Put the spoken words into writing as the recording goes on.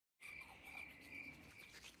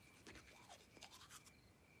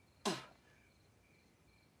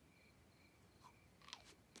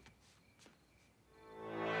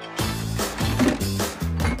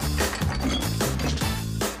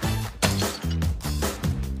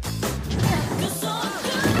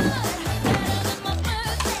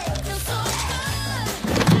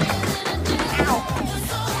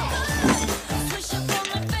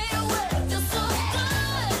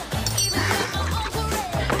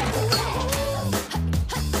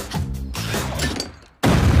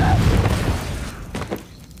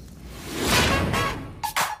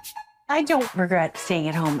I don't regret staying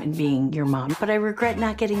at home and being your mom, but I regret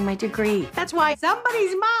not getting my degree. That's why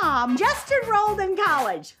somebody's mom just enrolled in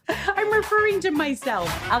college. I'm referring to myself.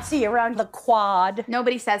 I'll see you around the quad.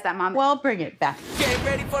 Nobody says that, Mom. Well, bring it back. Get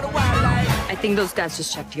ready for the wildlife. I think those guys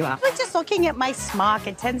just checked you out. I'm just looking at my smock.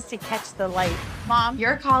 It tends to catch the light. Mom,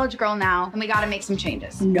 you're a college girl now, and we gotta make some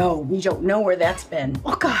changes. No, we don't know where that's been.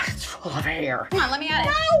 Oh, God, it's full of hair. Come on, let me at it.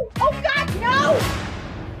 No! Oh, God, no!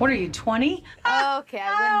 What are you, 20? Okay, I wouldn't go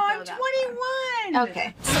I'm that 21. far.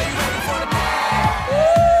 Okay. So you ready for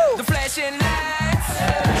the The flashing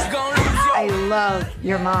lights. Gonna lose your I love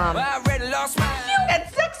your mom. I already lost my You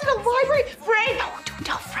had sex in a library? Frank! No, don't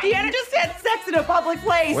tell Frank. Deanna just had sex in a public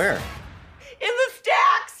place. Where? In the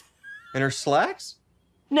stacks. In her slacks?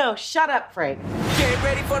 No, shut up, Frank. Get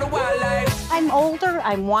ready for the wildlife. I'm older,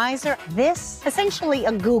 I'm wiser. This, essentially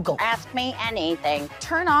a Google. Ask me anything.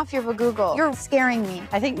 Turn off your Google. You're scaring me.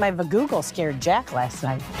 I think my Google scared Jack last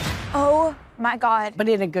night, Oh my God. but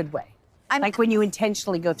in a good way. I'm Like when you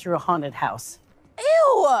intentionally go through a haunted house.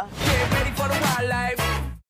 Ew. Get ready for the wildlife.